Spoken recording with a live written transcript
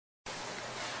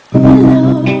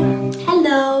Hello.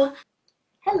 Hello.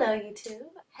 Hello,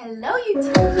 YouTube. Hello,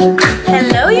 YouTube.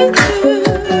 Hello, YouTube.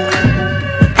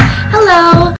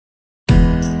 Hello.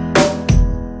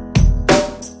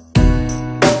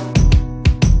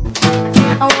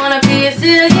 I wanna be a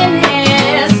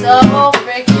zillionaire, so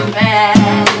freaking bad.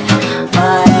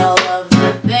 But all of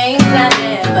the things I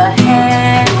never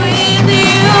had with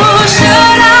you.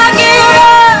 Should I give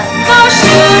up, or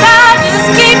should I just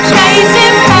keep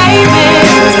chasing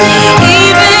pavements,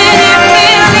 even if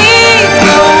it leads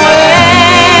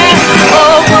nowhere?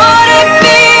 Or would it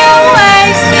be a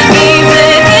waste,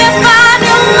 even if I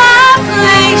knew my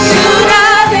place? Should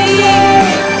I be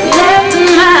left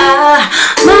on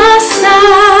my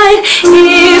side?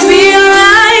 If you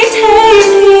like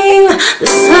taking the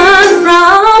sun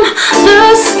from the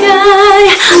sky,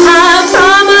 I'd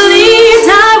probably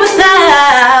die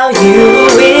without you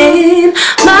in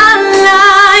my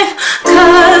life.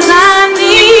 'Cause I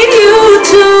need you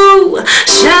to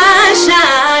shine,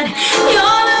 shine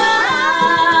your light.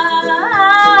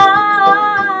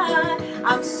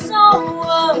 I'm so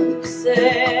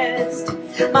obsessed.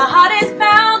 My heart is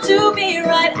bound to be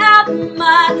right out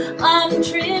my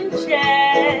untrimmed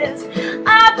chest.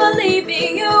 I believe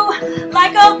in you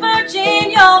like a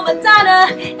virgin, you're Madonna,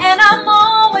 and I'm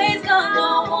always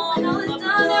gonna want to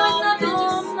there is nothing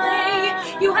to say.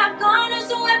 You have garnered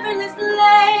so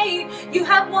effortlessly. You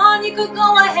have won, you could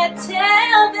go ahead,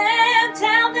 tell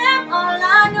them all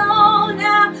I know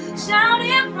now. Shout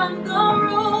it from the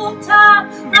rooftop,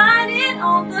 write it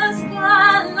on the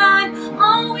skyline.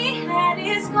 All we had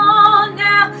is gone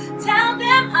now. Tell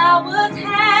them I was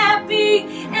happy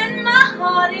and my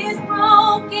heart is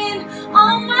broken.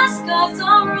 All my scars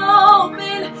are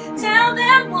open. Tell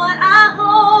them what I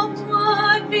hoped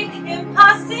would be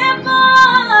impossible.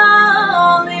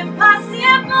 Impossible.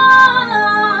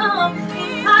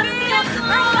 Impossible.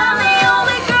 Like I'm the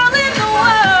only girl in the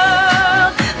world.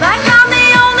 Like I'm the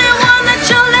only one that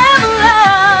you'll ever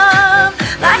love.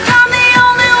 Like I'm the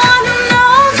only one who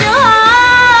knows your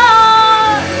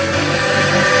heart.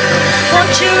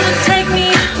 Want you to take me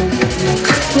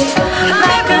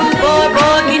like a boy,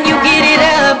 can you get it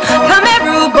up? Come here,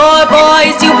 rude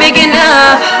boy, is you big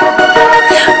enough?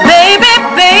 Baby,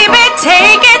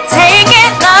 take it,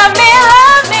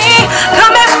 love me.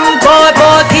 Come here, rude boy,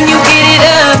 can you get it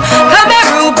up? Come here,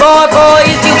 rude boy,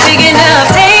 is you big enough?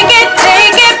 Take it,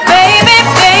 baby,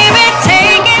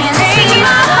 take it.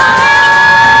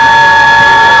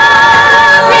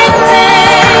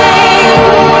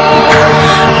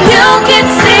 You can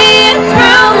see it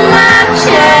through my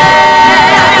chest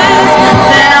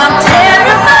that I'm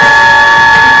terrified,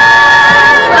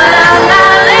 but I'm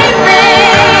not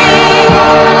leaving.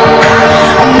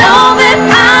 Know that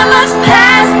I must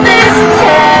pass this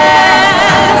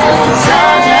test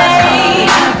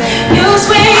someday. You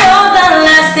swear you're the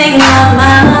last thing on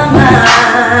my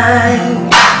mind.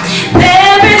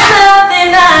 There is nothing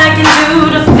I can do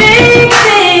to fix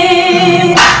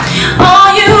it. All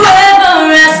you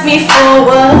ever asked me for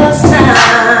was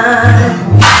time.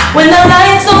 When the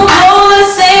lights don't glow the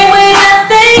same way that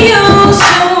they used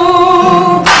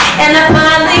to, and I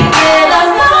finally get up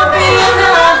up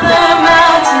another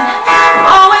mountain, I'm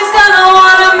always gonna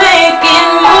wanna make it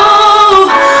move.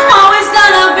 Always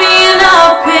gonna be an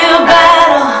uphill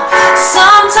battle.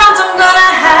 Sometimes I'm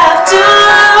gonna have to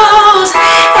lose.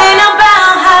 Ain't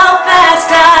about how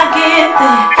fast I get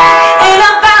there. Ain't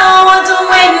about what's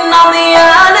waiting on the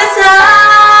other side.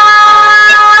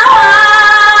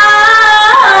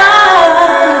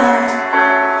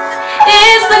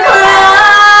 It's the climb.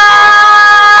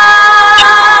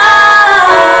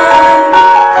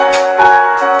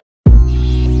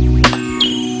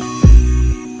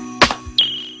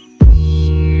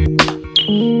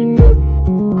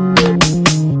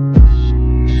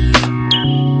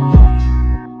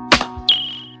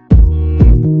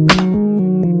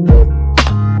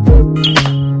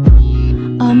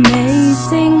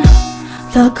 Amazing,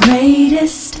 the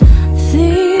greatest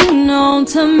thing known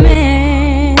to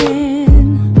man.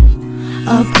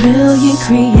 A brilliant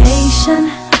creation.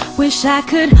 Wish I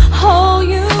could hold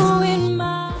you in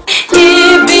my.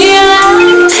 It'd be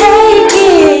like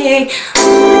taking.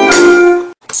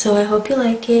 So I hope you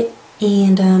like it,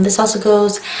 and this also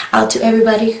goes out to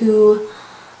everybody who.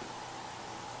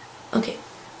 Okay,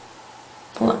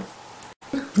 hold on.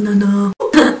 No.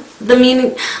 The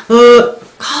meaning.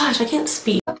 Gosh, I can't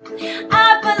speak.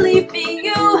 I believe in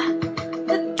you.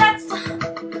 But that's.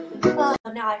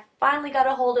 Now I finally got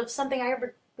a hold of something I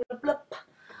ever.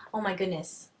 Oh my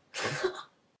goodness.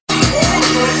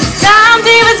 Time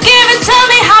he was giving to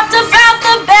me, hopped about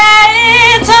the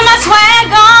bed, turn my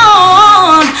swag on.